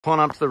Pulling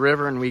up to the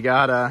river and we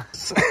got a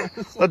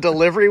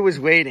delivery was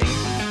waiting.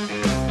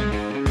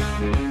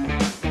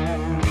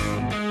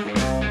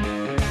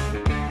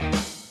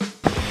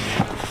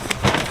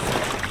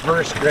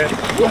 First grip.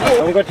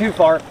 Don't go too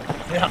far.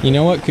 Yeah. You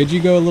know what? Could you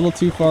go a little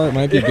too far? It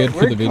might be good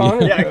for the video.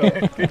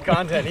 Yeah, good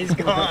content. He's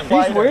gone.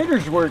 These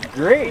waders work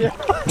great.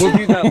 We'll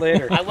do that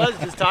later. I was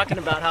just talking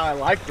about how I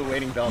like the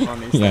wading belt on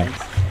these things.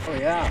 Oh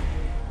yeah.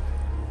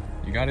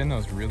 You got in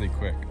those really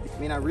quick. I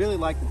mean, I really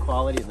like the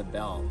quality of the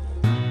belt.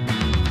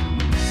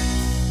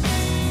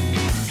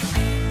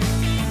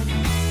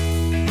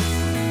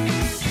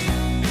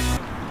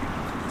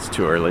 It's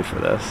too early for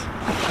this.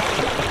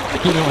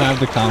 You don't have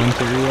the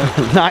commentary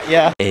yet? Not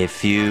yet. A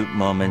few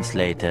moments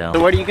later.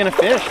 So what are you gonna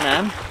fish,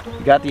 man?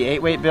 We got the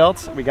 8-weight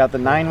built, we got the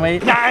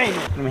 9-weight. 9!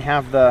 And we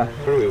have the,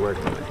 what are we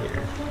working with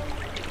here?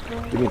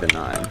 Give me the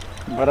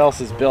 9. What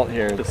else is built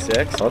here? The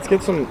 6. Let's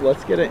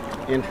get an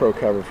intro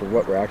cover for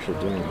what we're actually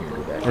doing here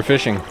today. We're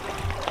fishing.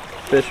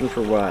 Fishing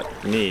for what?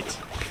 Meat.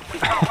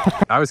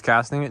 I was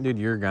casting it, dude.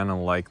 You're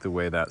gonna like the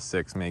way that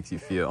 6 makes you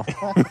feel.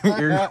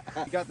 You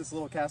got this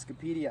little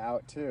Cascapedia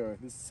out too.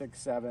 This is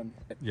 6-7.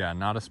 Yeah,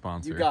 not a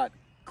sponsor. You got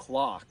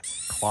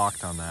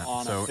clocked on that.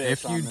 So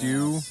if you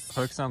do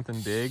hook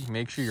something big,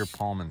 make sure you're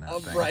palming that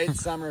thing. A bright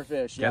summer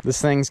fish. Yeah.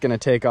 This thing's gonna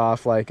take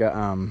off like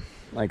a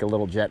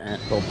little jet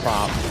ant, little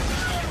prop.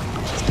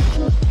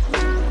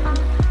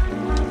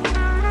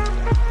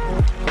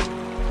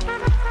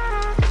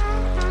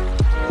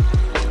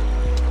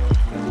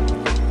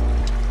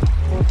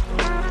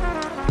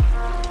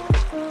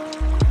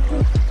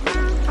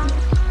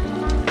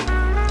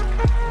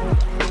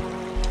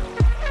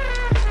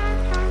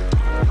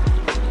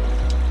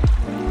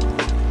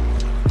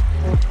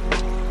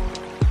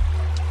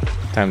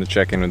 Time to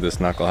check in with this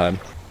knucklehead.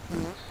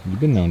 You've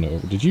been known to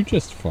over. Did you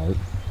just fart?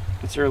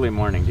 It's early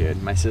morning,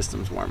 dude. My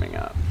system's warming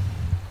up.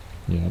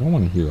 Yeah, I don't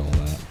want to hear all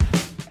that.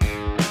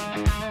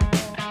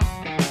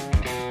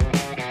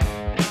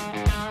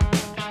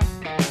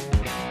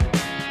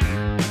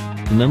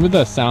 Remember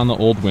the sound the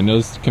old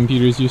Windows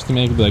computers used to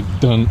make? It'd be like,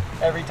 dun.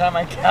 Every time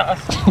I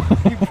cast,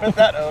 you put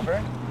that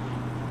over.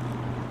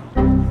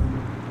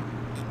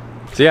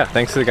 So yeah,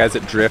 thanks to the guys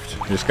at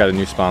DRYFT. We just got a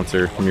new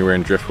sponsor. We're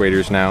wearing DRYFT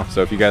waders now.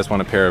 So if you guys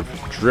want a pair of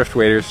DRYFT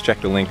waders,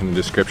 check the link in the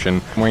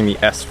description. I'm wearing the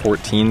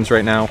S14s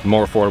right now,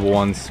 more affordable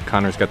ones.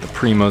 Connor's got the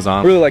Primos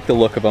on. Really like the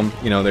look of them.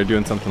 You know, they're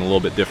doing something a little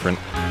bit different.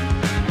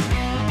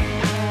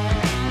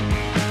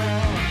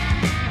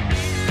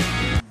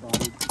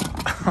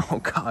 Oh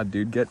God,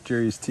 dude, get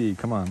Jerry's tea,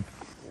 come on.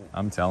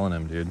 I'm telling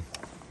him, dude.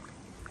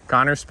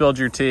 Connor spilled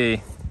your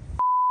tea.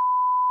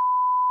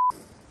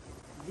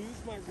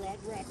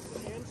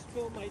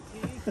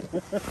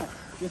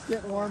 Just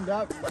get warmed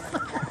up.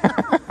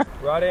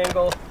 Rod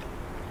angle,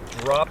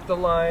 drop the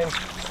line,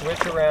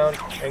 switch around,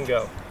 and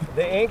go.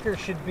 The anchor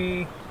should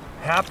be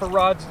half a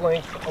rod's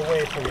length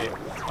away from you.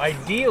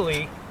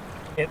 Ideally,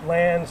 it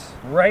lands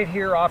right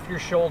here off your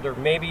shoulder,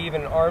 maybe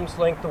even arm's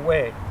length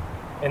away.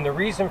 And the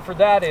reason for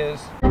that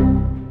is...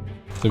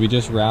 So we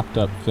just wrapped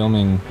up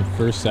filming the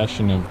first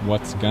session of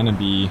what's gonna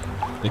be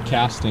the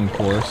casting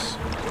course.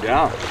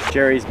 Yeah.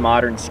 Jerry's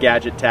modern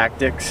Skagit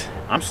tactics.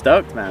 I'm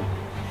stoked, man.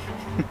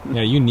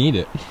 Yeah, you need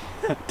it.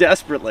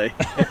 Desperately.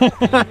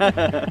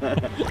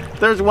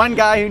 There's one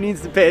guy who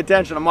needs to pay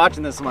attention. I'm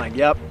watching this, I'm like,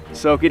 yep,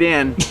 soak it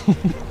in.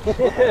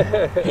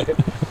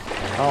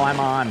 Oh, I'm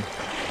on.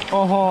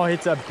 Oh,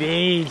 it's a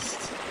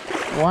beast.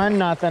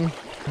 1-0.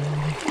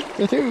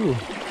 2.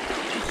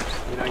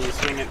 You know, you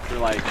swing it for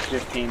like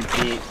 15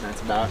 feet, and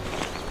that's about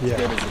as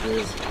good as it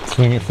is.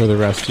 Swing it for the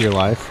rest of your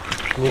life.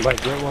 You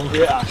might get one.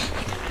 Yeah.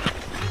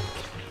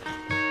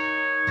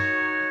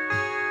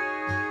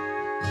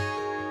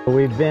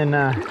 We've been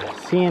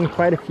seeing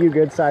quite a few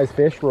good-sized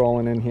fish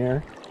rolling in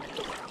here.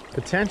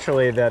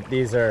 Potentially that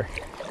these are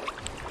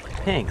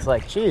pinks.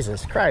 Like,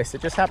 Jesus Christ,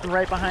 it just happened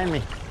right behind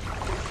me.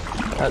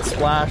 That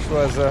splash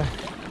was a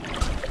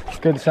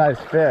good-sized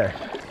fish.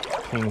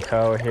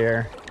 Pinko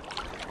here.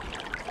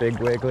 Big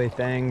wiggly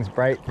things,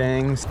 bright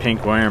things.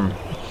 Pink worm.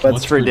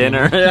 What's for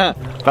dinner? Yeah.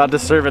 About to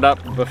serve it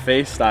up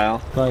buffet style.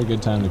 Probably a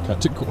good time to cut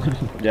to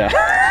Gordon. Yeah.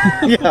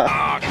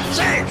 Yeah.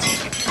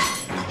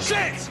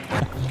 Shit!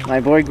 My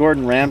boy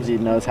Gordon Ramsay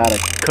knows how to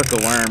cook a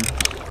worm.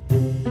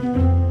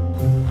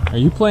 Are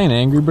you playing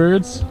Angry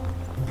Birds?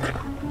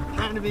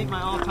 Trying to beat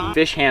my all-time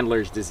fish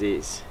handler's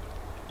disease.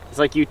 It's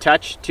like you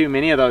touch too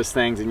many of those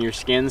things and your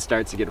skin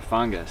starts to get a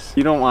fungus.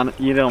 You don't want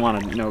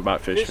to know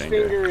about fish finger.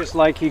 Fish finger is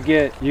like you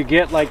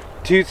get like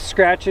tooth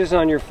scratches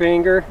on your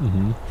finger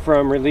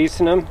from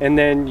releasing them, and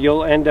then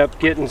you'll end up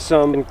getting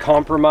some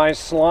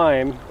compromised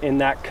slime in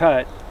that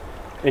cut,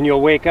 and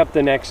you'll wake up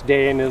the next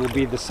day and it'll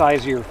be the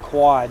size of your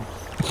quad.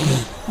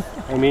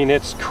 I mean,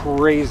 it's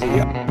crazy.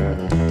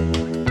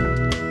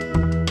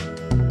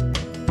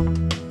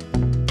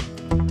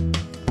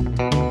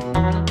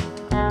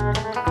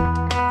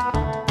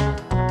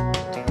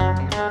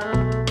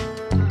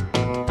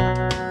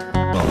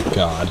 Oh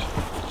God.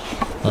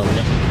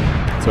 Okay.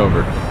 It's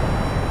over.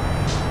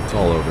 It's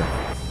all over.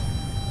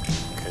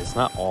 Okay, it's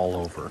not all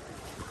over.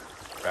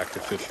 Back to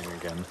fishing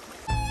again.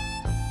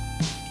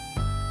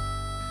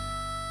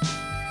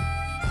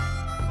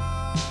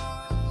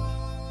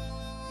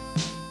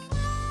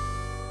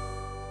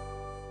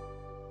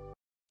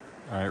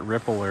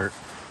 rip alert.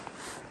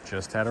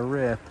 Just had a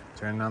rip.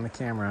 Turning on the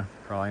camera.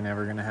 Probably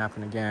never gonna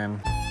happen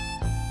again.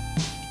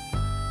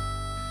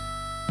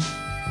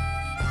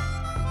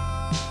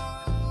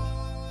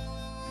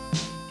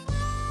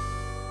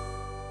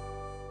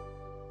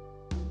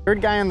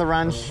 Third guy on the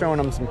run's showing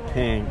him some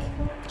pink.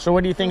 So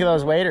what do you think of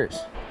those waders?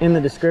 In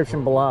the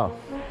description below.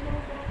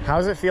 How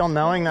does it feel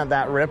knowing that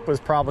that rip was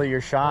probably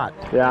your shot?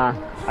 Yeah,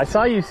 I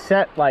saw you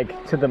set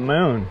like to the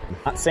moon.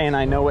 Not saying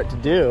I know what to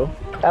do.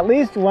 At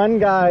least one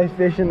guy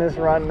fishing this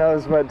run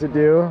knows what to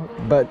do,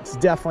 but it's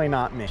definitely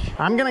not me.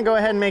 I'm gonna go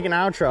ahead and make an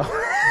outro.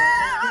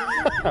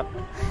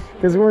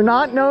 Because we're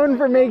not known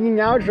for making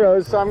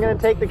outros, so I'm gonna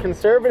take the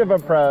conservative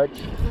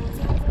approach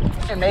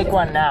and make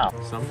one now.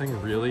 Something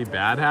really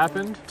bad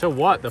happened? To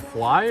what, the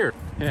fly, or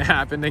it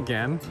happened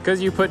again?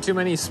 Because you put too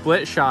many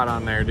split shot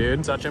on there,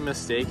 dude. Such a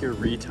mistake, you're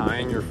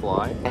retying your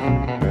fly.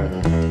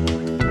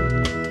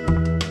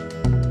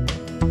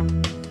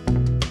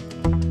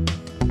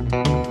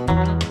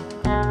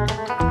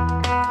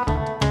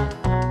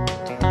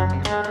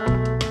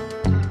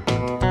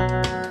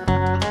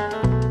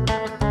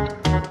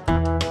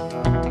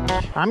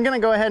 I'm gonna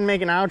go ahead and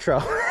make an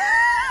outro.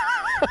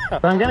 So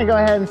I'm gonna go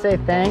ahead and say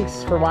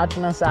thanks for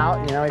watching us out.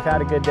 You know, we've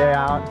had a good day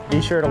out.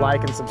 Be sure to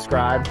like and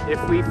subscribe.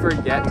 If we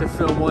forget to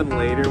film one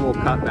later, we'll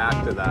cut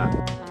back to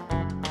that.